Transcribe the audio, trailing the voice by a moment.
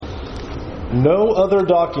No other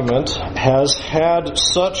document has had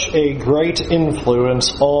such a great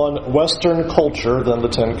influence on Western culture than the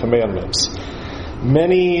Ten Commandments.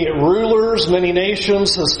 Many rulers, many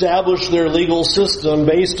nations established their legal system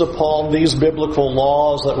based upon these biblical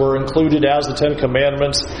laws that were included as the Ten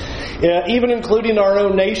Commandments. Even including our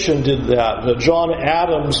own nation did that. John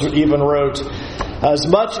Adams even wrote, "As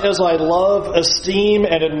much as I love, esteem,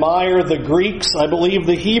 and admire the Greeks, I believe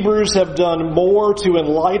the Hebrews have done more to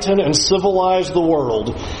enlighten and civilize the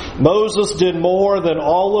world. Moses did more than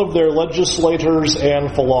all of their legislators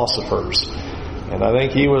and philosophers." And I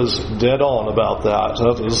think he was dead on about that.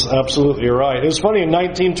 That is absolutely right. It was funny, in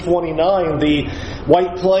 1929, the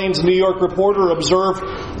White Plains New York Reporter observed,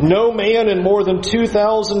 "No man in more than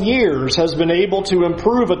 2,000 years has been able to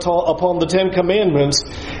improve upon the Ten Commandments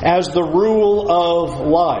as the rule of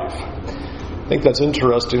life." I think that's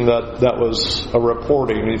interesting that was a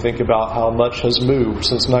reporting when you think about how much has moved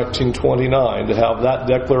since 1929 to have that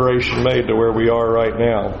declaration made to where we are right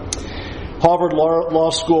now. Harvard Law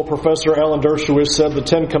School professor Alan Dershowitz said the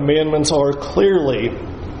Ten Commandments are clearly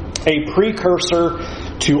a precursor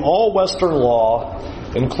to all Western law,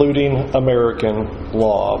 including American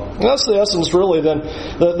law. And that's the essence, really, then.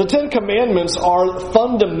 The Ten Commandments are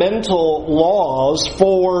fundamental laws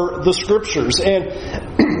for the Scriptures. And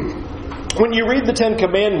when you read the Ten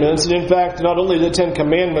Commandments, and in fact, not only the Ten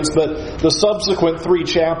Commandments, but the subsequent 3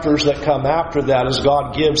 chapters that come after that as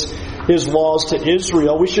God gives His laws to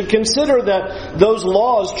Israel, we should consider that those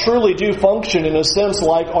laws truly do function in a sense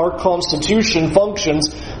like our Constitution functions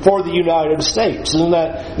for the United States. And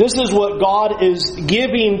that this is what God is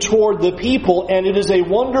giving toward the people, and it is a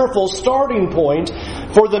wonderful starting point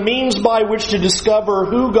for the means by which to discover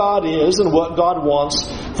who God is and what God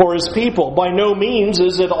wants for His people. By no means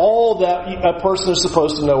is it all that a person is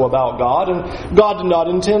supposed to know about God, and God did not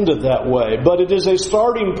intend it that way. But it is a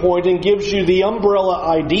starting point and gives you the umbrella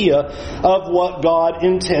idea of what God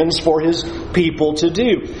intends for His people to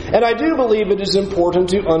do. And I do believe it is important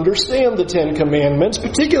to understand the Ten Commandments,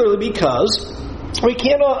 particularly because we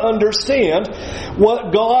cannot understand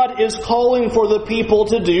what God is calling for the people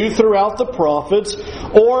to do throughout the prophets,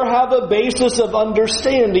 or have a basis of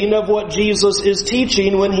understanding of what Jesus is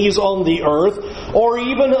teaching when He's on the earth, or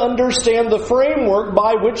even understand the framework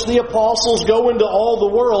by which the apostles go into all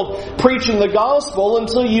the world preaching the gospel,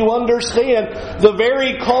 until you understand the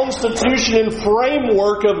very constitution and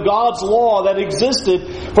framework of God's law that existed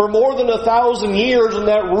for more than 1,000 years and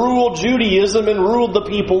that ruled Judaism and ruled the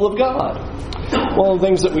people of God. One of the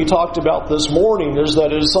things that we talked about this morning is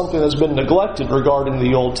that it is something that's been neglected regarding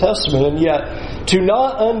the Old Testament, and yet to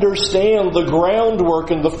not understand the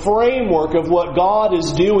groundwork and the framework of what God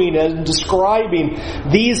is doing and describing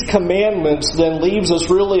these commandments then leaves us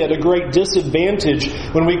really at a great disadvantage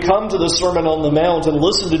when we come to the Sermon on the Mount and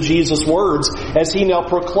listen to Jesus' words as He now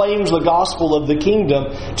proclaims the gospel of the kingdom.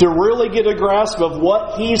 To really get a grasp of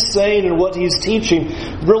what He's saying and what He's teaching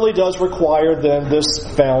really does require then this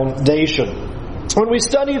foundation. When we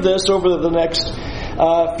study this over the next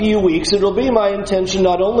few weeks, it'll be my intention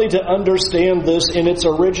not only to understand this in its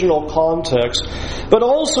original context, but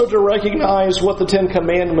also to recognize what the Ten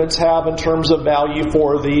Commandments have in terms of value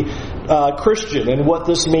for the Christian and what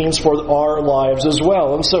this means for our lives as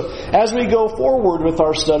well. And so as we go forward with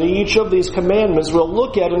our study, each of these commandments we'll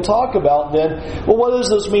look at and talk about then, well, what does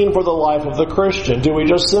this mean for the life of the Christian? Do we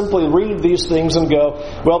just simply read these things and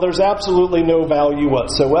go, well, there's absolutely no value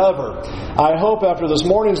whatsoever? I hope after this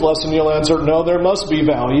morning's lesson you'll answer, no, there must be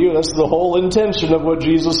value. That's the whole intention of what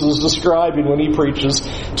Jesus is describing when He preaches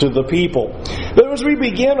to the people. But as we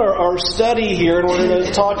begin our study here, and we're going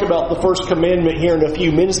to talk about the first commandment here in a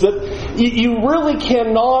few minutes, but you really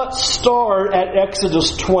cannot start at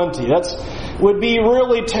Exodus 20. Would be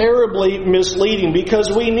really terribly misleading,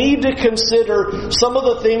 because we need to consider some of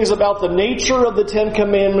the things about the nature of the Ten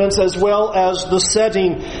Commandments as well as the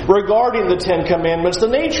setting regarding the Ten Commandments. The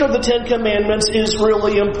nature of the Ten Commandments is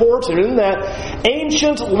really important in that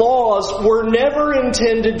ancient laws were never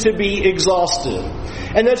intended to be exhaustive.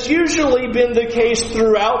 And that's usually been the case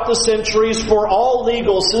throughout the centuries for all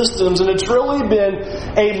legal systems, and it's really been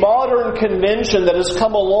a modern convention that has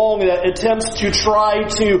come along that attempts to try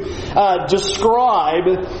to describe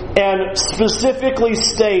and specifically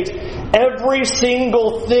state every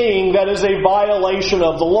single thing that is a violation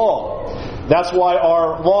of the law. That's why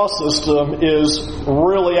our law system is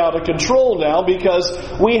really out of control now, because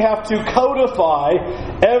we have to codify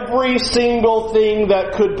every single thing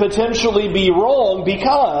that could potentially be wrong,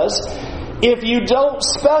 because if you don't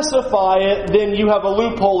specify it, then you have a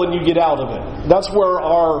loophole and you get out of it. That's where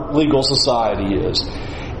our legal society is.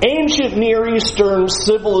 Ancient Near Eastern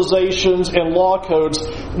civilizations and law codes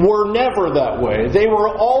were never that way. They were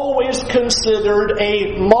always considered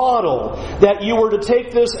a model, that you were to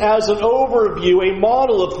take this as an overview, a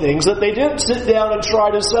model of things, that they didn't sit down and try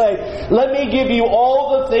to say, let me give you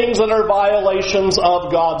all the things that are violations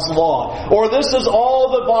of God's law, or this is all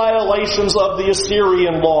the violations of the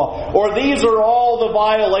Assyrian law, or these are all the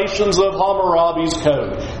violations of Hammurabi's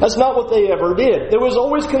code. That's not what they ever did. It was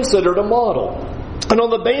always considered a model. And on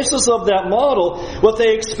the basis of that model, what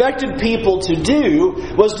they expected people to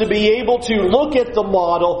do was to be able to look at the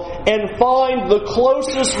model and find the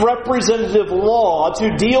closest representative law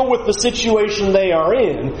to deal with the situation they are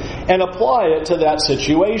in and apply it to that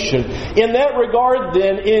situation. In that regard,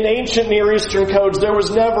 then, in ancient Near Eastern codes, there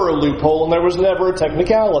was never a loophole and there was never a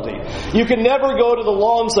technicality. You can never go to the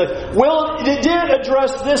law and say, well, it did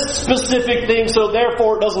address this specific thing, so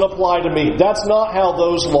therefore it doesn't apply to me. That's not how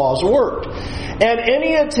those laws worked. And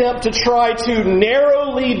any attempt to try to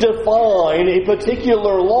narrowly define a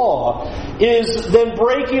particular law is then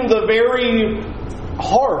breaking the very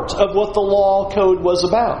heart of what the law code was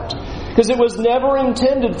about. Because it was never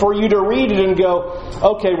intended for you to read it and go,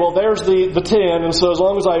 okay, well, there's the 10, and so as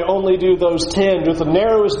long as I only do those 10 with the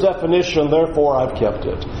narrowest definition, therefore I've kept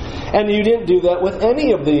it. And you didn't do that with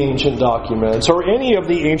any of the ancient documents or any of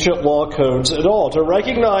the ancient law codes at all. To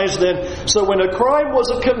recognize then, so when a crime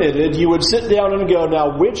was committed, you would sit down and go,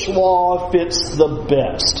 now which law fits the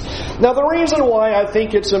best? Now the reason why I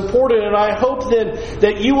think it's important, and I hope then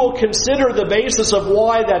that you will consider the basis of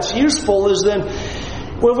why that's useful, is then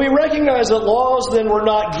when we recognize that laws then were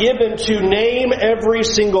not given to name every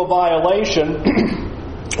single violation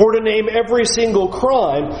or to name every single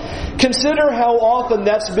crime, consider how often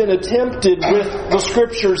that's been attempted with the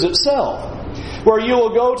Scriptures itself. Where you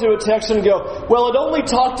will go to a text and go, well, it only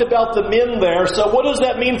talked about the men there, so what does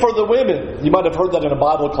that mean for the women? You might have heard that in a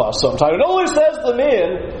Bible class sometime. It only says the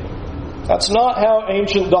men. That's not how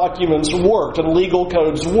ancient documents worked and legal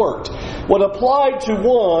codes worked. What applied to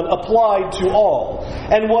one applied to all.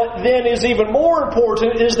 And what then is even more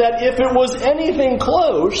important is that if it was anything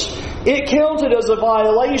close, it counted as a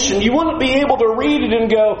violation. You wouldn't be able to read it and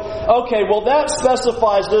go, okay, well that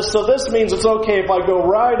specifies this, so this means it's okay if I go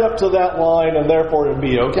right up to that line and therefore it'd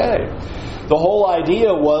be okay. The whole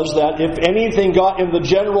idea was that if anything got in the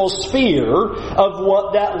general sphere of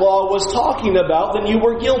what that law was talking about, then you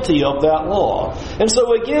were guilty of that law. And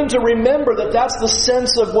so again, to remember that that's the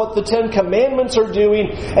sense of what the Ten Commandments are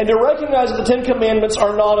doing, and to recognize that the Ten Commandments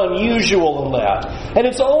are not unusual in that. And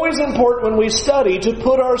it's always important when we study to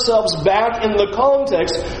put ourselves back in the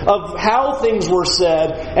context of how things were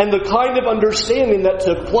said and the kind of understanding that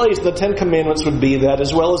took place. The Ten Commandments would be that,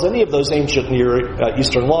 as well as any of those ancient Near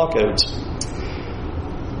Eastern law codes.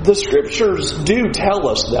 The Scriptures do tell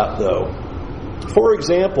us that, though. For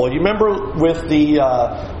example, you remember with the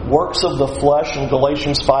works of the flesh in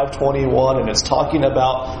Galatians 5:21, and it's talking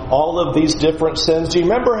about all of these different sins. Do you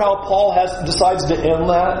remember how Paul decides to end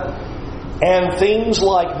that? And things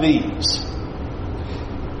like these.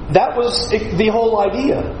 That was the whole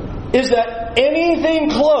idea. Is that anything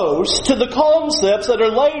close to the concepts that are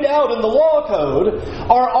laid out in the law code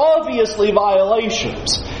are obviously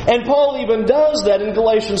violations. And Paul even does that in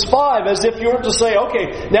Galatians 5, as if you were to say,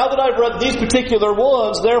 okay, now that I've read these particular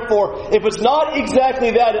ones, therefore, if it's not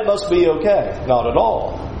exactly that, it must be okay. Not at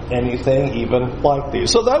all. Anything even like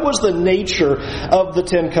these. So that was the nature of the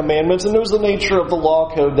Ten Commandments, and it was the nature of the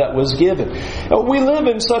law code that was given. We live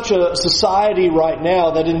in such a society right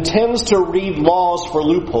now that intends to read laws for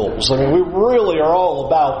loopholes. I mean, we really are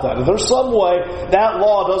all about that. If there's some way that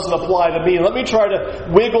law doesn't apply to me, let me try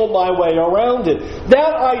to wiggle my way around it.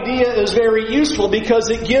 That idea is very useful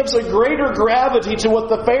because it gives a greater gravity to what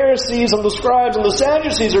the Pharisees and the scribes and the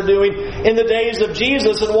Sadducees are doing in the days of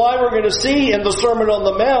Jesus, and why we're going to see in the Sermon on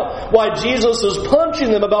the Mount why Jesus is punching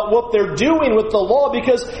them about what they're doing with the law,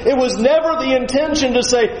 because it was never the intention to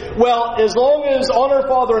say, well, as long as honor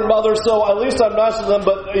father and mother, so at least I'm nice to them,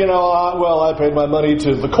 but, I paid my money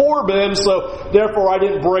to the Corbin, so therefore I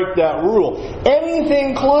didn't break that rule.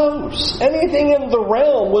 Anything close, anything in the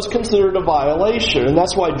realm was considered a violation, and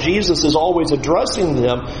that's why Jesus is always addressing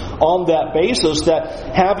them on that basis,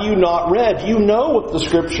 that have you not read? You know what the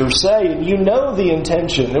Scriptures say, and you know the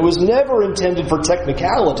intention. It was never intended for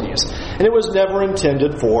technicality. And it was never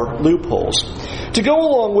intended for loopholes. To go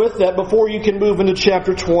along with that, before you can move into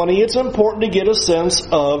chapter 20, it's important to get a sense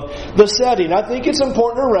of the setting. I think it's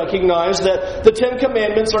important to recognize that the Ten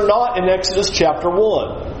Commandments are not in Exodus chapter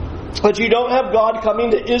 1. But you don't have God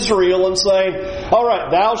coming to Israel and saying, all right,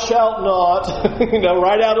 thou shalt not,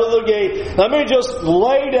 right out of the gate, let me just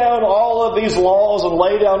lay down all of these laws and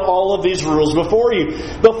lay down all of these rules before you.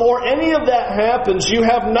 Before any of that happens, you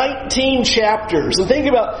have 19 chapters. And think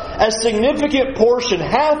about a significant portion,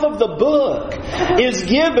 half of the book is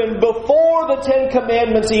given before the Ten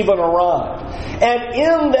Commandments even arrive. And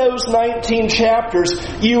in those 19 chapters,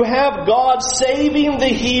 you have God saving the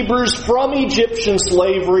Hebrews from Egyptian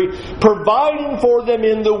slavery, providing for them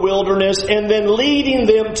in the wilderness, and then leading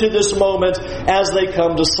them to this moment as they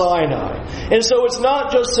come to Sinai. And so it's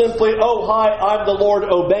not just simply, oh, hi, I'm the Lord,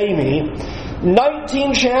 obey me.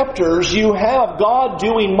 19 chapters, you have God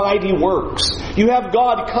doing mighty works. You have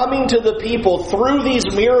God coming to the people through these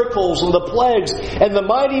miracles and the plagues and the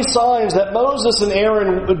mighty signs that Moses and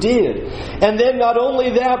Aaron did. And then not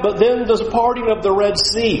only that, but then the parting of the Red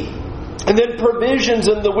Sea. And then provisions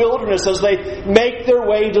in the wilderness as they make their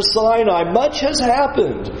way to Sinai. Much has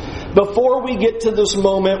happened before we get to this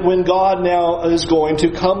moment when God now is going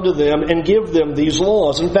to come to them and give them these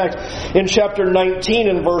laws. In fact, in chapter 19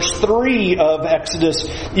 and verse 3 of Exodus,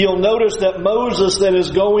 you'll notice that Moses then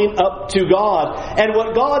is going up to God. And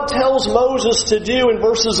what God tells Moses to do in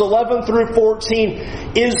verses 11 through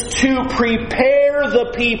 14 is to prepare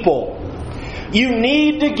the people. You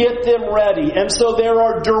need to get them ready. And so there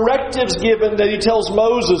are directives given that he tells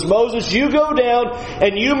Moses, Moses, you go down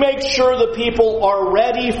and you make sure the people are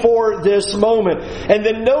ready for this moment. And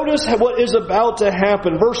then notice what is about to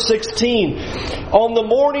happen. Verse 16, on the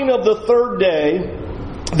morning of the third day,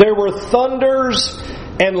 there were thunders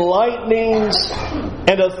and lightnings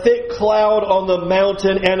and a thick cloud on the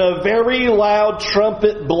mountain and a very loud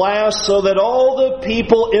trumpet blast so that all the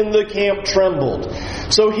people in the camp trembled.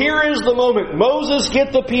 So here is the moment. Moses,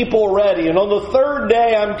 get the people ready. And on the third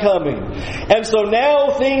day I'm coming. And so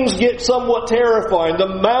now things get somewhat terrifying.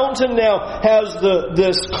 The mountain now has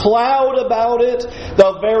this cloud about it.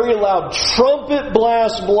 The very loud trumpet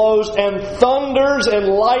blast blows and thunders and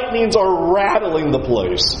lightnings are rattling the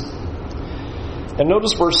place. And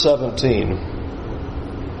notice verse 17.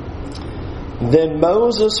 Then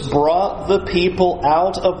Moses brought the people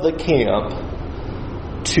out of the camp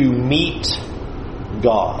to meet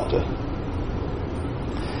God.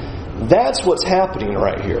 That's what's happening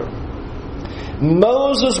right here.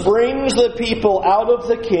 Moses brings the people out of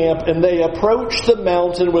the camp and they approach the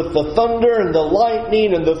mountain with the thunder and the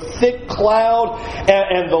lightning and the thick cloud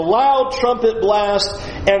and the loud trumpet blast.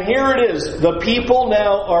 And here it is. The people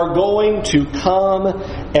now are going to come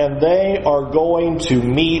and they are going to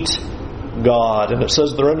meet God. And it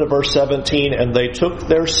says there in verse 17, and they took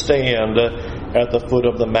their stand at the foot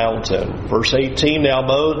of the mountain. Verse 18, now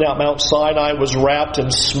Mount Sinai was wrapped in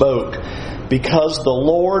smoke, because the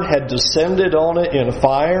Lord had descended on it in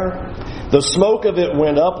fire. The smoke of it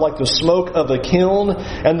went up like the smoke of a kiln,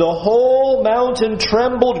 and the whole mountain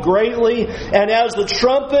trembled greatly. And as the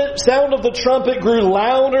sound of the trumpet grew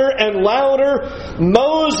louder and louder,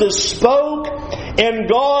 Moses spoke, and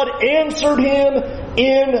God answered him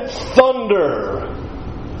in thunder.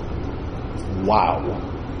 Wow.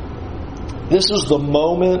 This is the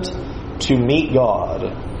moment to meet God.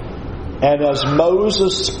 And as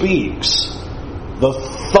Moses speaks, the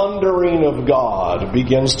thundering of God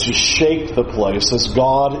begins to shake the place as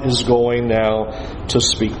God is going now to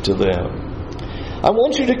speak to them. I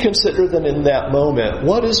want you to consider then in that moment,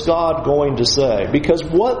 what is God going to say? Because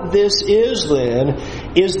what this is then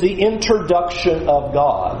is the introduction of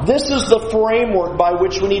God. This is the framework by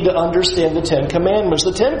which we need to understand the Ten Commandments.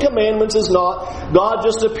 The Ten Commandments is not God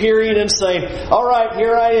just appearing and saying, all right,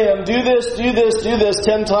 here I am, do this,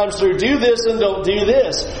 10 times through, do this and don't do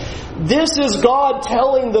this. This is God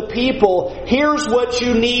telling the people, here's what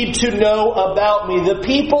you need to know about me. The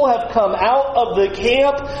people have come out of the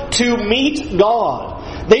camp to meet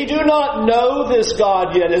God. They do not know this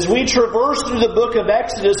God yet. As we traverse through the book of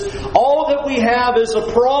Exodus, all that we have is a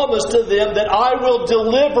promise to them that I will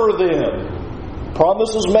deliver them.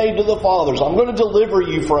 Promises made to the fathers. I'm going to deliver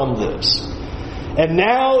you from this. And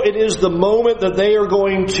now it is the moment that they are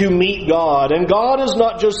going to meet God. And God is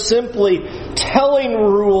not just simply telling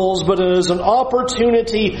rules, but it is an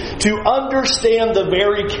opportunity to understand the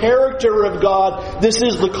very character of God. This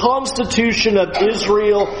is the constitution of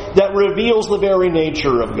Israel that reveals the very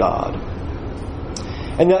nature of God.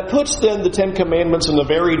 And that puts then the Ten Commandments in a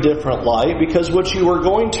very different light, because what you are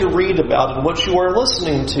going to read about and what you are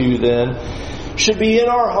listening to then should be in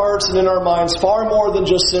our hearts and in our minds far more than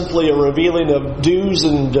just simply a revealing of do's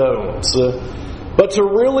and don'ts. but to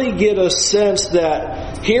really get a sense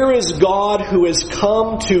that here is God who has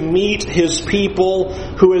come to meet His people,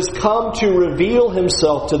 who has come to reveal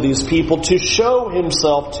Himself to these people, to show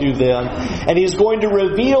Himself to them, and He's going to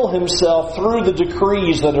reveal Himself through the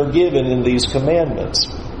decrees that are given in these commandments.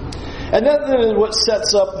 And that is what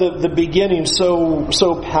sets up the beginning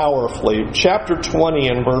so powerfully. Chapter 20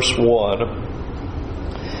 and verse 1.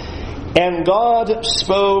 And God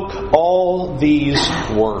spoke all these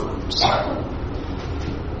words.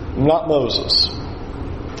 Not Moses.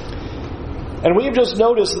 And we've just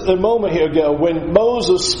noticed a moment ago when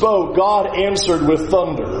Moses spoke, God answered with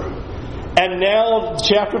thunder. And now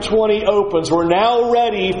chapter 20 opens. We're now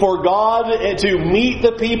ready for God to meet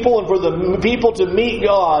the people and for the people to meet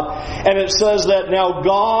God. And it says that now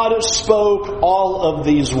God spoke all of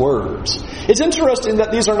these words. It's interesting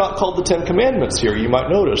that these are not called the Ten Commandments here. You might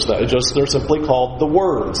notice that. They're simply called the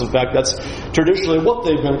words. In fact, that's traditionally what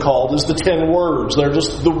they've been called, is the 10 words. They're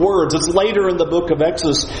just the words. It's later in the book of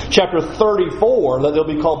Exodus, chapter 34, that they'll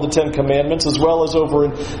be called the Ten Commandments, as well as over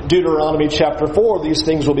in Deuteronomy chapter 4, these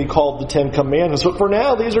things will be called the Ten Commandments. But for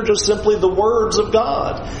now, these are just simply the words of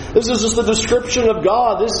God. This is just the description of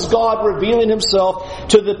God. This is God revealing Himself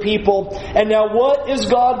to the people. And now what is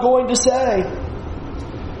God going to say?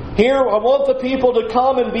 Here, I want the people to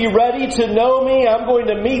come and be ready to know me. I'm going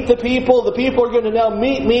to meet the people. The people are going to now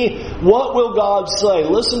meet me. What will God say?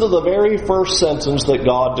 Listen to the very first sentence that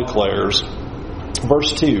God declares.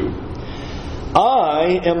 Verse 2.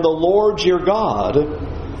 I am the Lord your God,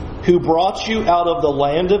 who brought you out of the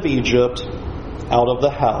land of Egypt, out of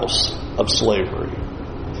the house of slavery.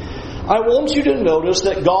 I want you to notice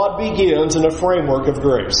that God begins in a framework of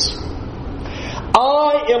grace.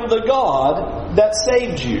 I am the God that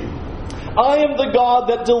saved you. I am the God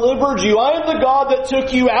that delivered you. I am the God that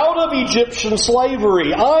took you out of Egyptian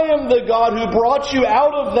slavery. I am the God who brought you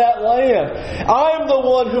out of that land. I am the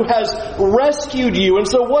one who has rescued you. And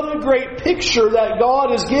so what a great picture that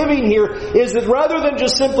God is giving here is that rather than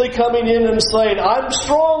just simply coming in and saying, I'm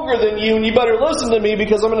stronger than you and you better listen to me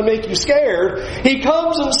because I'm going to make you scared, He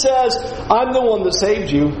comes and says, I'm the one that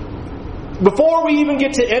saved you. Before we even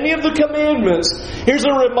get to any of the commandments, here's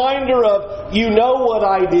a reminder of, you know what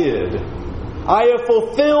I did. I have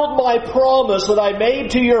fulfilled my promise that I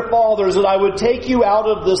made to your fathers that I would take you out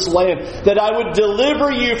of this land, that I would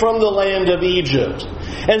deliver you from the land of Egypt.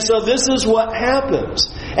 And so this is what happens.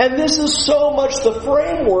 And this is so much the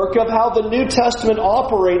framework of how the New Testament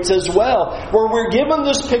operates as well, where we're given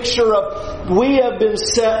this picture of we have been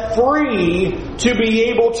set free to be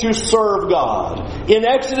able to serve God. In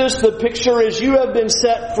Exodus, the picture is you have been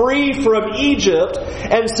set free from Egypt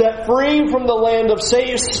and set free from the land of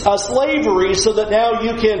slavery so that now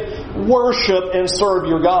you can worship and serve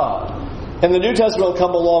your God. And the New Testament will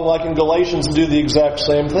come along like in Galatians and do the exact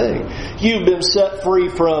same thing. You've been set free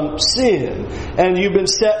from sin. And you've been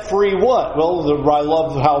set free what? Well, I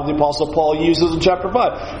love how the Apostle Paul uses in chapter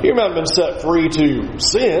 5. You haven't been set free to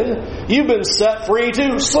sin. You've been set free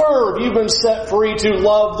to serve. You've been set free to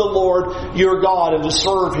love the Lord your God and to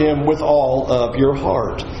serve Him with all of your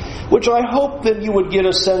heart. Which I hope that you would get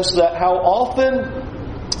a sense that how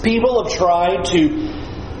often people have tried to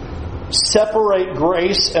separate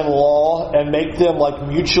grace and law and make them like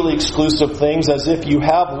mutually exclusive things, as if you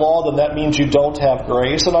have law, then that means you don't have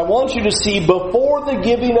grace. And I want you to see, before the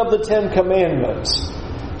giving of the Ten Commandments,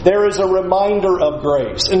 there is a reminder of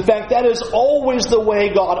grace. In fact, that is always the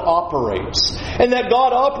way God operates. And that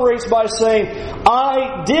God operates by saying,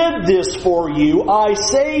 I did this for you, I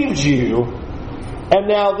saved you, and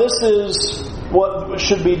now this is what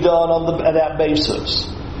should be done on that basis.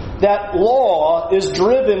 That law is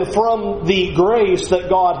driven from the grace that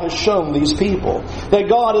God has shown these people. That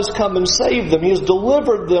God has come and saved them. He has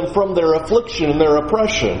delivered them from their affliction and their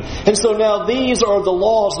oppression. And so now these are the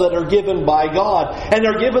laws that are given by God. And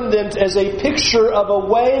are given them as a picture of a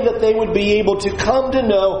way that they would be able to come to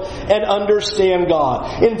know and understand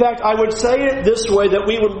God. In fact, I would say it this way, that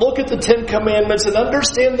we would look at the Ten Commandments and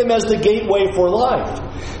understand them as the gateway for life.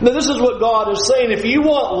 Now this is what God is saying. If you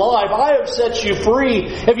want life, I have set you free.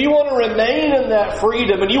 If you want to remain in that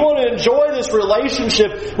freedom and you want to enjoy this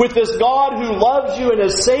relationship with this God who loves you and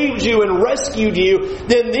has saved you and rescued you,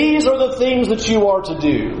 then these are the things that you are to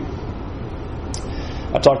do.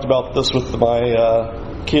 I talked about this with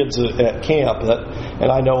my kids at camp,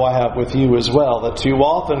 and I know I have with you as well, that too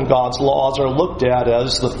often God's laws are looked at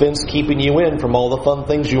as the fence keeping you in from all the fun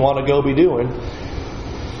things you want to go be doing.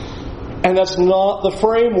 And that's not the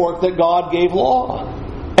framework that God gave law.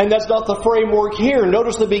 And that's not the framework here.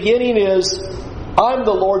 Notice the beginning is, I'm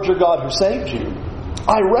the Lord your God who saved you.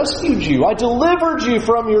 I rescued you. I delivered you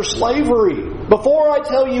from your slavery. Before I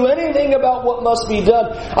tell you anything about what must be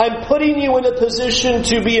done, I'm putting you in a position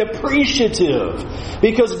to be appreciative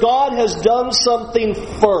because God has done something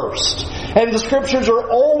first. And the Scriptures are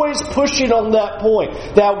always pushing on that point.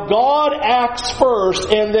 That God acts first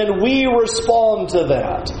and then we respond to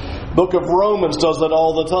that. Book of Romans does that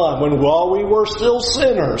all the time. When while we were still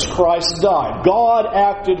sinners, Christ died. God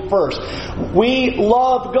acted first. We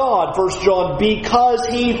love God, 1 John, because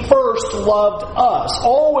He first loved us.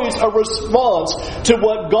 Always a response to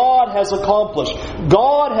what God has accomplished.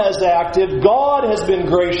 God has acted. God has been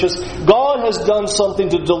gracious. God has done something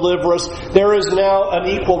to deliver us. There is now an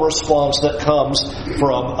equal response that comes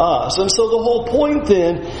from us. And so the whole point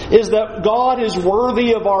then is that God is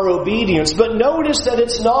worthy of our obedience. But notice that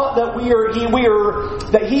it's not that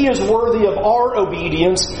that He is worthy of our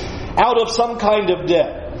obedience out of some kind of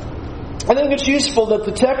debt. I think it's useful that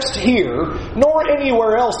the text here, nor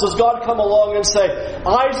anywhere else, does God come along and say,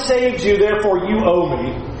 I saved you, therefore you owe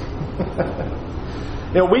me.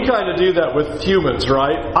 We kind of do that with humans,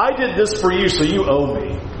 right? I did this for you, so you owe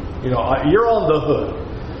me. You're on the hook.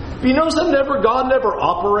 But you notice that God never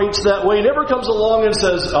operates that way. He never comes along and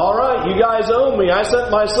says, all right, you guys owe me. I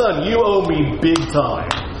sent my son. You owe me big time.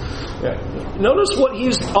 Notice what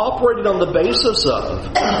He's operating on the basis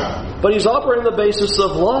of. But He's operating on the basis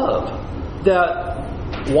of love.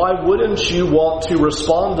 That why wouldn't you want to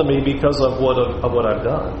respond to me because of what I've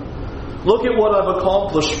done? Look at what I've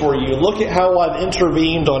accomplished for you. Look at how I've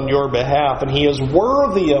intervened on your behalf. And He is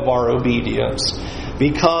worthy of our obedience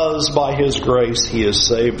because by His grace He has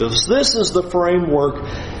saved us. This is the framework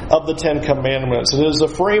of the Ten Commandments. It is the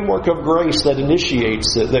framework of grace that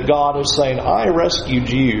initiates it. That God is saying, I rescued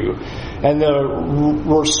you. And the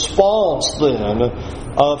response then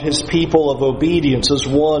of His people of obedience is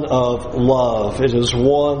one of love. It is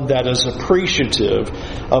one that is appreciative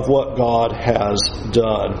of what God has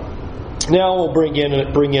done. Now we'll bring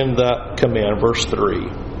in that command, verse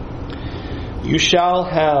 3. You shall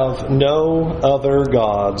have no other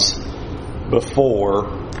gods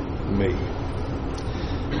before me.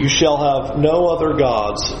 You shall have no other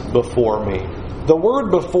gods before me. The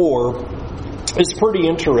word before is pretty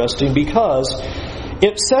interesting because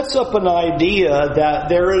it sets up an idea that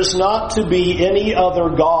there is not to be any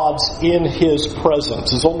other gods in His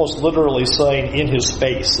presence. It's almost literally saying in His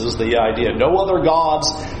face is the idea. No other gods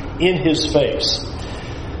in His face.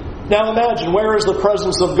 Now imagine, where is the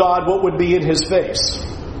presence of God? What would be in His face?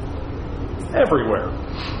 Everywhere.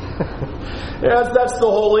 That's the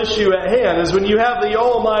whole issue at hand, is when you have the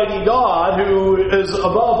Almighty God who is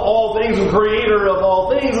above all things and creator of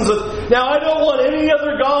all things and says, now I don't want any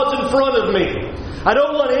other gods in front of me. I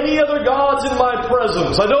don't want any other gods in my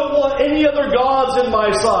presence. I don't want any other gods in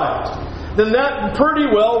my sight. Then that pretty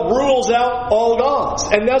well rules out all gods.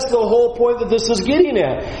 And that's the whole point that this is getting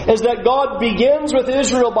at, is that God begins with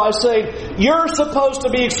Israel by saying, you're supposed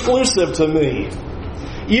to be exclusive to me.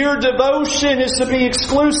 Your devotion is to be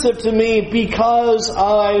exclusive to me because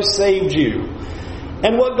I saved you.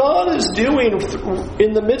 And what God is doing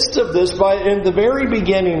in the midst of this, in the very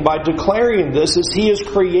beginning, by declaring this, is He is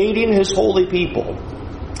creating His holy people.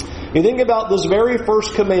 You think about this very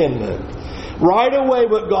first commandment. Right away,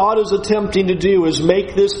 what God is attempting to do is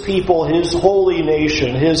make this people His holy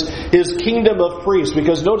nation, His kingdom of priests.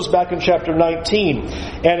 Because notice back in chapter 19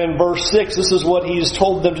 and in verse 6, this is what He's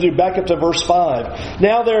told them to do. Back up to verse 5.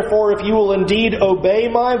 Now therefore, if you will indeed obey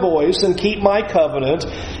my voice and keep my covenant,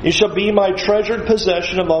 you shall be my treasured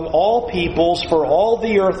possession among all peoples, for all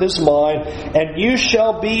the earth is mine, and you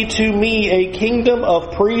shall be to me a kingdom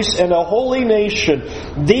of priests and a holy nation.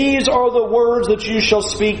 These are the words that you shall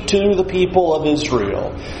speak to the people of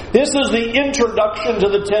Israel. This is the introduction to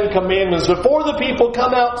the Ten Commandments. Before the people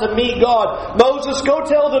come out to meet God, Moses, go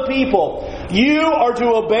tell the people, you are to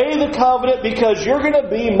obey the covenant because you're going to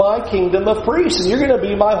be my kingdom of priests and you're going to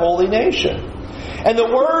be my holy nation. And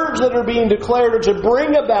the words that are being declared are to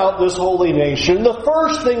bring about this holy nation. The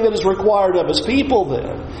first thing that is required of His people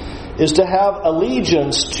then is to have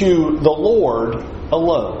allegiance to the Lord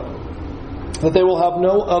alone. That they will have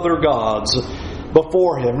no other gods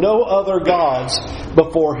before Him, no other gods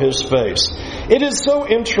before His face. It is so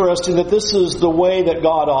interesting that this is the way that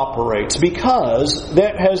God operates, because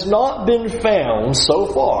there has not been found so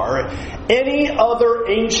far any other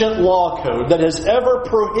ancient law code that has ever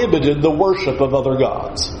prohibited the worship of other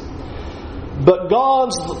gods. But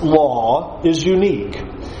God's law is unique.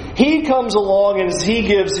 He comes along and He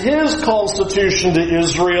gives His constitution to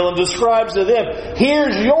Israel and describes to them,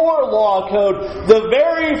 here's your law code. The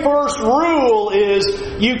very first rule is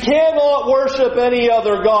you cannot worship any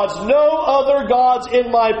other gods. No other gods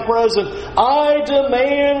in my presence. I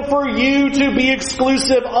demand for you to be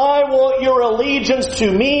exclusive. I want your allegiance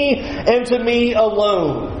to me and to me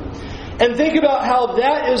alone. And think about how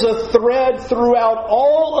that is a thread throughout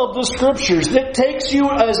all of the Scriptures. It takes you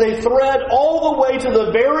as a thread all the way to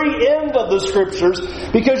the very end of the Scriptures,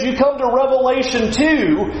 because you come to Revelation 2,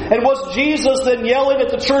 and what's Jesus then yelling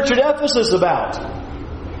at the church at Ephesus about?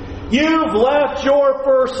 You've left your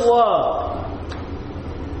first love.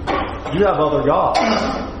 You have other gods.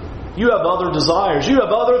 You have other desires. You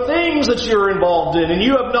have other things that you're involved in, and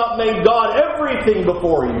you have not made God everything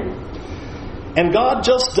before you. And God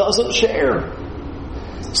just doesn't share.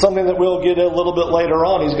 Something that we'll get a little bit later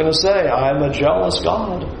on. He's going to say, I'm a jealous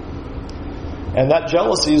God. And that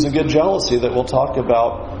jealousy is a good jealousy that we'll talk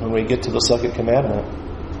about when we get to the second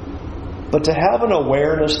commandment. But to have an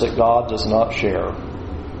awareness that God does not share.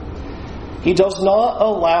 He does not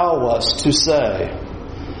allow us to say,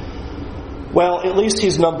 well, at least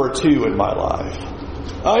He's number 2 in my life.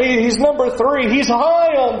 He's number 3. He's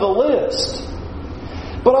high on the list.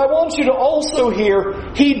 But I want you to also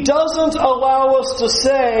hear, He doesn't allow us to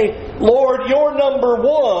say, Lord, you're number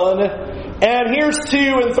 1, and here's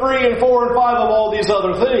 2 and 3 and 4 and 5 of all these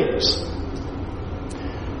other things.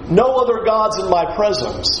 No other gods in my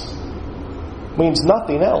presence means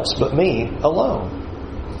nothing else but me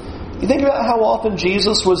alone. You think about how often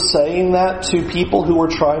Jesus was saying that to people who were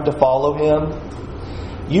trying to follow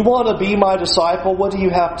Him. You want to be my disciple, what do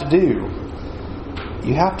you have to do?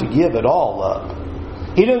 You have to give it all up.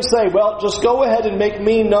 He didn't say, well, just go ahead and make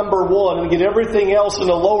me number 1 and get everything else in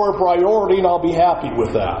a lower priority and I'll be happy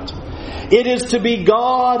with that. It is to be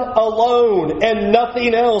God alone and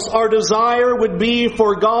nothing else. Our desire would be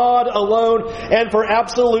for God alone and for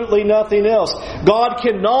absolutely nothing else. God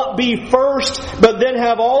cannot be first, but then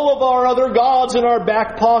have all of our other gods in our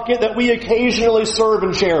back pocket that we occasionally serve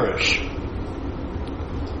and cherish.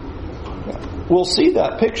 We'll see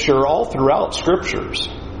that picture all throughout Scriptures.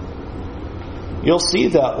 You'll see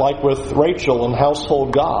that like with Rachel and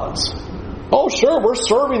household gods. Oh, sure, we're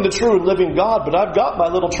serving the true and living God, but I've got my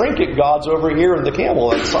little trinket gods over here in the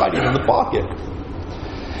camel inside in the pocket.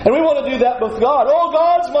 And we want to do that with God. Oh,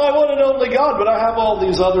 God's my one and only God, but I have all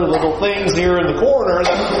these other little things here in the corner.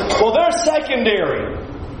 Well, they're secondary.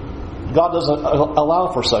 God doesn't allow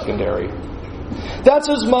for secondary. That's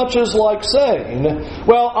as much as like saying,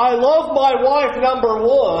 well, I love my wife, number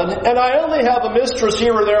 1, and I only have a mistress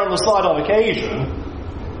here or there on the side on occasion.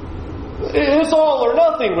 It's all or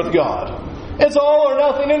nothing with God. It's all or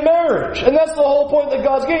nothing in marriage. And that's the whole point that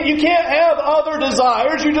God's getting. You can't have other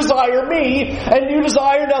desires. You desire me, and you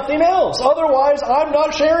desire nothing else. Otherwise, I'm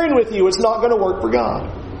not sharing with you. It's not going to work for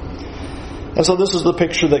God. And so this is the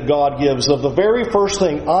picture that God gives of the very first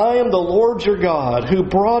thing. I am the Lord your God who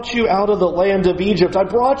brought you out of the land of Egypt. I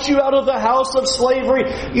brought you out of the house of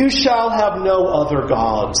slavery. You shall have no other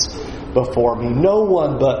gods before me. No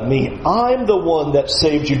one but me. I'm the one that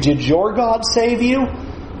saved you. Did your God save you?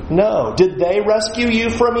 No. Did they rescue you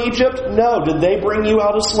from Egypt? No. Did they bring you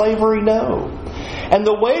out of slavery? No. And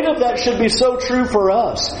the weight of that should be so true for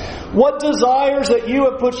us. What desires that you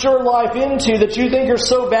have put your life into that you think are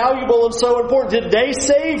so valuable and so important, did they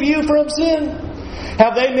save you from sin?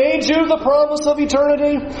 Have they made you the promise of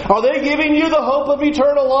eternity? Are they giving you the hope of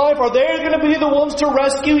eternal life? Are they going to be the ones to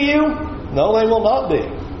rescue you? No, they will not be.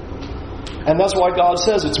 And that's why God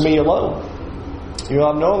says it's me alone. You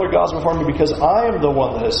have no other gods before me because I am the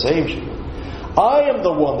one that has saved you. I am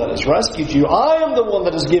the one that has rescued you. I am the one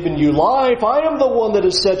that has given you life. I am the one that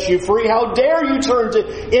has set you free. How dare you turn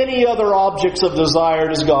to any other objects of desire?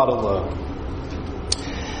 It is God alone.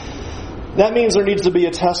 That means there needs to be a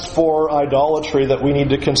test for idolatry that we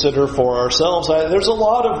need to consider for ourselves. There's a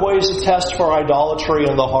lot of ways to test for idolatry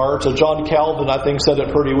in the heart. John Calvin, I think, said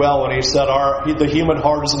it pretty well when he said the human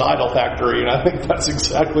heart is an idol factory. And I think that's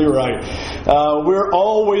exactly right. We're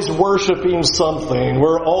always worshiping something.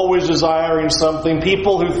 We're always desiring something.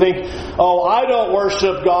 People who think, oh, I don't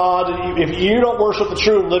worship God. If you don't worship the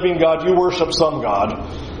true and living God, you worship some God.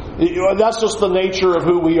 That's just the nature of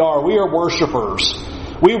who we are. We are worshipers.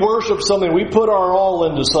 We worship something. We put our all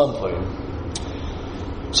into something.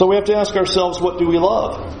 So we have to ask ourselves, what do we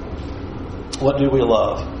love? What do we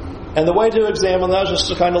love? And the way to examine that is just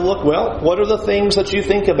to kind of look, well, what are the things that you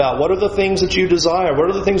think about? What are the things that you desire? What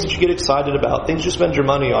are the things that you get excited about? Things you spend your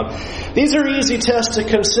money on. These are easy tests to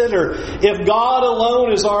consider. If God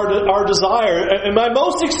alone is our desire, am I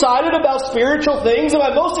most excited about spiritual things? Am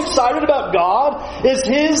I most excited about God? Is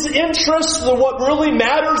His interest what really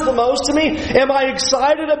matters the most to me? Am I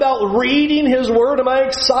excited about reading His Word? Am I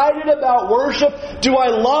excited about worship? Do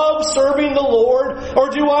I love serving the Lord? Or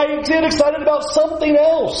do I get excited about something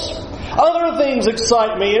else? Other things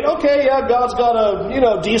excite me, and okay, yeah, God's got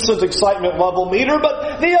a decent excitement level meter,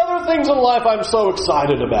 but the other things in life I'm so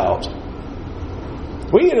excited about.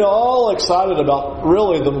 We get all excited about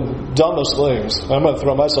really the dumbest things. I'm going to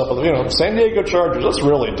throw myself on San Diego Chargers. That's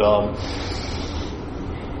really dumb.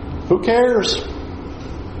 Who cares?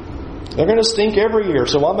 They're going to stink every year,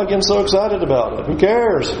 so why am I getting so excited about it? Who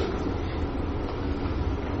cares?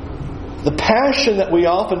 The passion that we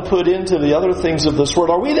often put into the other things of this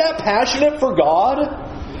world, are we that passionate for God?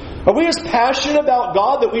 Are we as passionate about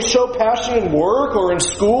God that we show passion in work or in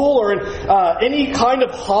school or in any kind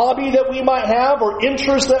of hobby that we might have or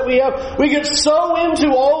interest that we have? We get so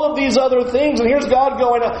into all of these other things, and here's God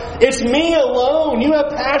going, it's me alone. You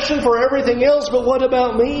have passion for everything else, but what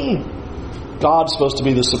about me? God's supposed to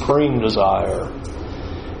be the supreme desire.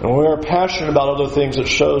 And when we are passionate about other things, it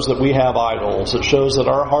shows that we have idols. It shows that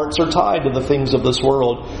our hearts are tied to the things of this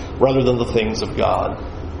world rather than the things of God.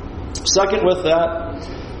 Second with that,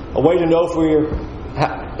 a way to know if we're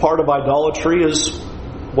part of idolatry is,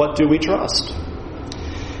 what do we trust?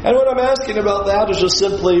 And what I'm asking about that is just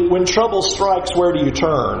simply, when trouble strikes, where do you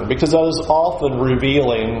turn? Because that is often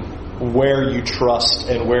revealing where you trust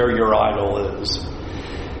and where your idol is.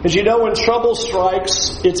 As you know, when trouble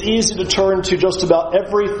strikes, it's easy to turn to just about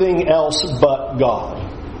everything else but God.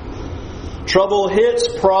 Trouble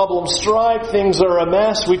hits, problems strike, things are a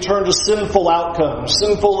mess. We turn to sinful outcomes,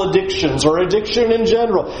 sinful addictions, or addiction in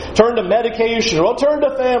general. Turn to medication, or turn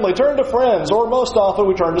to family, turn to friends, or most often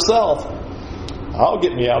we turn to self. I'll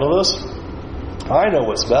get me out of this. I know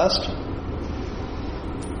what's best.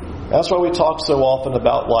 That's why we talk so often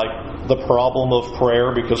about the problem of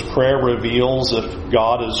prayer, because prayer reveals if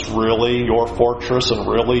God is really your fortress and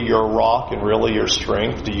really your rock and really your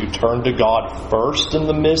strength. Do you turn to God first in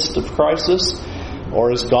the midst of crisis?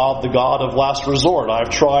 Or is God the God of last resort? I've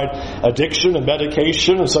tried addiction and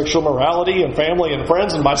medication and sexual morality and family and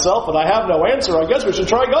friends and myself, and I have no answer. I guess we should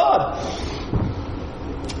try God.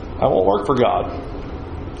 I won't work for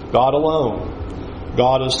God. God alone.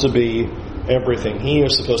 God is to be everything. He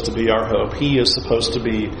is supposed to be our hope. He is supposed to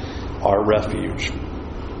be our refuge.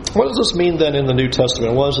 What does this mean then in the New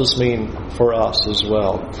Testament? What does this mean for us as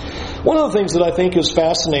well? One of the things that I think is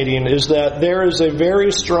fascinating is that there is a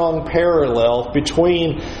very strong parallel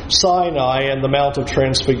between Sinai and the Mount of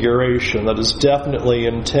Transfiguration that is definitely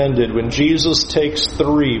intended when Jesus takes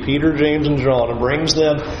three, Peter, James, and John, and brings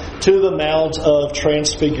them to the Mount of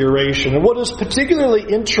Transfiguration. And what is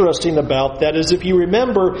particularly interesting about that is, if you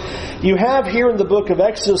remember, you have here in the book of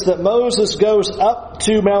Exodus that Moses goes up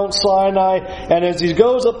to Mount Sinai, and as he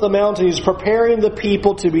goes up the mountain, he's preparing the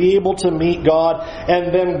people to be able to meet God,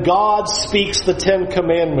 and then God speaks the 10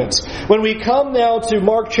 Commandments. When we come now to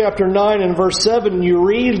Mark chapter 9 and verse 7, you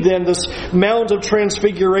read then this Mount of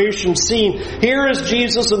Transfiguration scene. Here is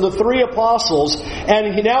Jesus and the three apostles,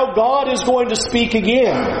 and now God is going to speak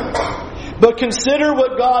again. But consider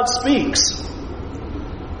what God speaks.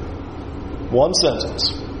 One sentence.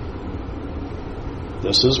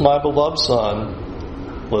 This is my beloved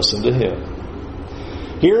Son. Listen to Him.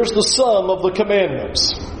 Here's the sum of the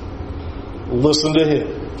commandments. Listen to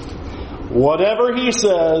Him. Whatever He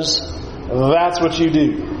says, that's what you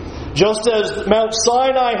do. Just as Mount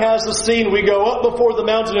Sinai has the scene, we go up before the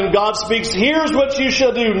mountain and God speaks, here's what you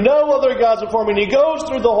shall do, no other gods before me. And He goes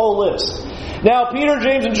through the whole list. Now Peter,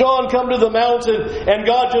 James, and John come to the mountain and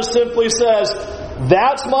God just simply says,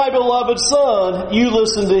 that's my beloved Son, you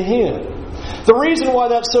listen to Him. The reason why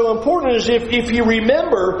that's so important is if you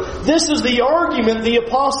remember, this is the argument the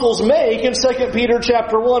apostles make in 2 Peter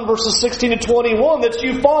chapter 1 verses 16 to 21, that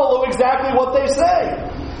you follow exactly what they say.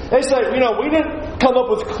 They say, we didn't come up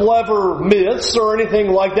with clever myths or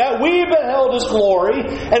anything like that. We beheld His glory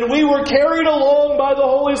and we were carried along by the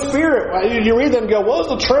Holy Spirit. You read them and go, what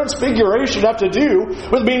does the transfiguration have to do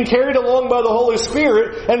with being carried along by the Holy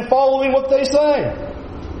Spirit and following what they say?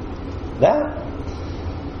 That.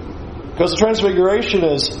 Because the transfiguration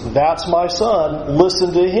is, that's my Son,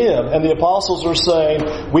 listen to Him. And the apostles are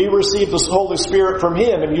saying, we received the Holy Spirit from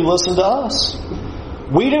Him and you listen to us.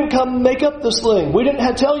 We didn't come make up this thing. We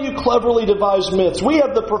didn't tell you cleverly devised myths. We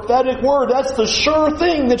have the prophetic word. That's the sure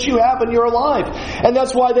thing that you have in your life. And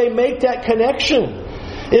that's why they make that connection.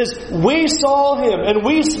 is we saw Him and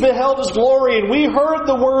we beheld His glory and we heard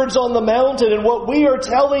the words on the mountain, and what we are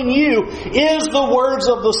telling you is the words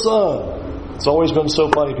of the Son. It's always been so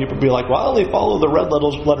funny. People be like, why don't they follow the red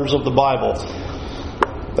letters of the Bible?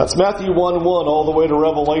 That's Matthew 1:1 all the way to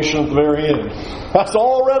Revelation at the very end. That's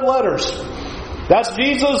all red letters. That's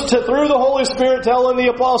Jesus through the Holy Spirit telling the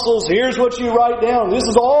apostles, here's what you write down. This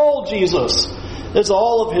is all Jesus. It's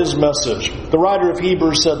all of His message. The writer of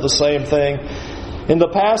Hebrews said the same thing. In the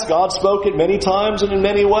past, God spoke it many times and in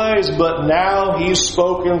many ways, but now He's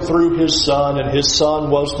spoken through His Son, and His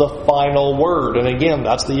Son was the final word. And again,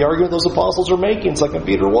 that's the argument those apostles are making, 2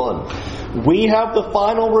 Peter 1. We have the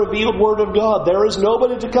final revealed Word of God. There is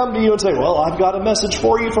nobody to come to you and say, well, I've got a message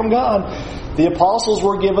for you from God. The apostles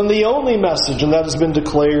were given the only message, and that has been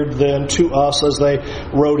declared then to us as they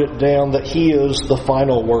wrote it down, that He is the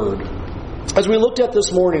final Word. As we looked at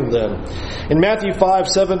this morning then, in Matthew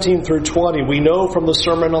 5:17 through 20, we know from the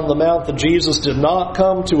Sermon on the Mount that Jesus did not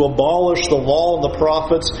come to abolish the law and the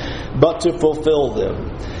prophets, but to fulfill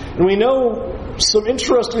them. And we know some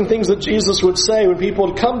interesting things that Jesus would say when people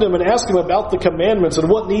would come to Him and ask Him about the commandments and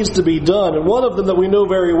what needs to be done. And one of them that we know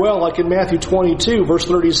very well, like in Matthew 22, verse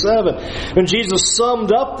 37, when Jesus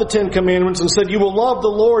summed up the 10 commandments and said, you will love the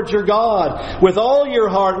Lord your God with all your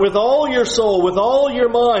heart, with all your soul, with all your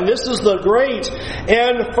mind. This is the great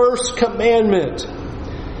and first commandment.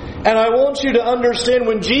 And I want you to understand,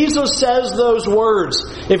 when Jesus says those words,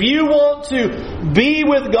 if you want to be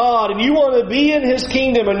with God and you want to be in His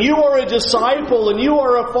kingdom and you are a disciple and you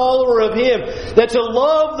are a follower of Him, that to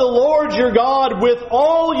love the Lord your God with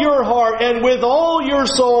all your heart and with all your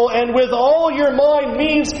soul and with all your mind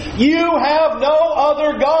means you have no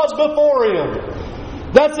other gods before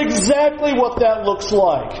Him. That's exactly what that looks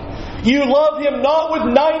like. You love Him not with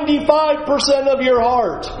 95% of your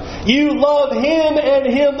heart. You love Him and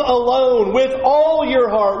Him alone with all your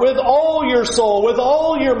heart, with all your soul, with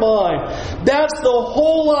all your mind. That's the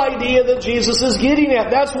whole idea that Jesus is getting at.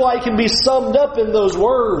 That's why it can be summed up in those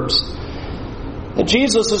words. That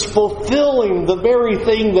Jesus is fulfilling the very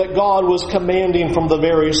thing that God was commanding from the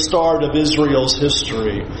very start of Israel's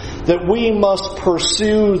history. That we must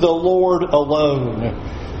pursue the Lord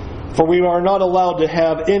alone. For we are not allowed to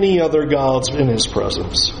have any other gods in His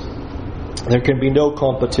presence. There can be no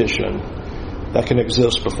competition that can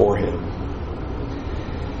exist before Him.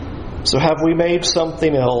 So have we made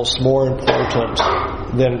something else more important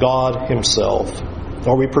than God Himself?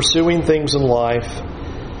 Are we pursuing things in life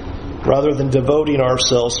rather than devoting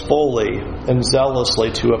ourselves fully and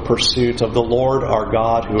zealously to a pursuit of the Lord our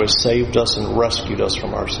God, who has saved us and rescued us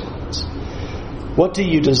from our sins? What do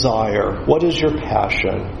you desire? What is your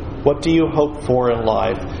passion? What do you hope for in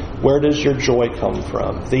life? Where does your joy come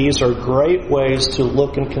from? These are great ways to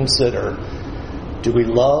look and consider. Do we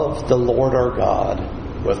love the Lord our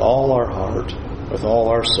God with all our heart, with all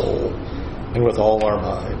our soul, and with all our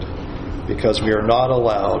mind? Because we are not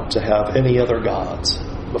allowed to have any other gods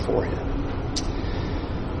before Him.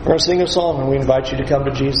 We're going to sing a song, and we invite you to come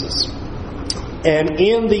to Jesus. And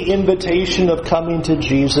in the invitation of coming to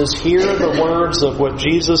Jesus, hear the words of what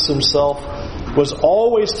Jesus Himself was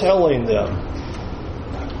always telling them.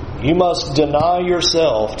 You must deny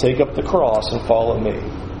yourself, take up the cross, and follow me.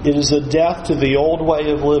 It is a death to the old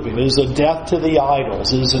way of living. It is a death to the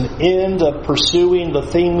idols. It is an end of pursuing the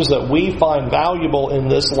things that we find valuable in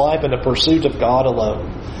this life in a pursuit of God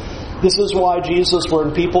alone. This is why Jesus,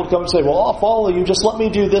 when people come and say, well, I'll follow you, just let me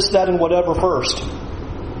do this, that, and whatever first.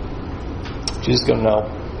 Jesus goes, no.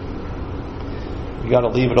 You got to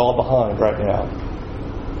leave it all behind right now.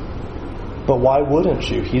 But why wouldn't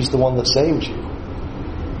you? He's the one that saved you.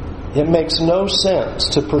 It makes no sense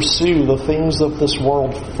to pursue the things of this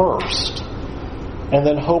world first and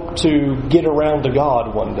then hope to get around to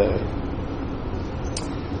God one day.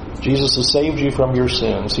 Jesus has saved you from your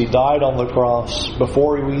sins. He died on the cross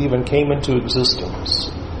before we even came into existence,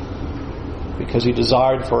 because He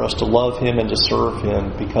desired for us to love Him and to serve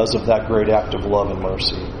Him because of that great act of love and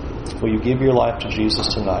mercy. Will you give your life to Jesus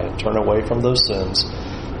tonight? Turn away from those sins.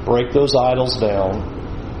 Break those idols down.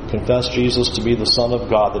 Confess Jesus to be the Son of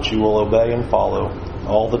God that you will obey and follow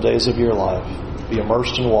all the days of your life. Be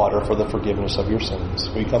immersed in water for the forgiveness of your sins.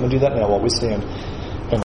 Will you come and do that now while we stand?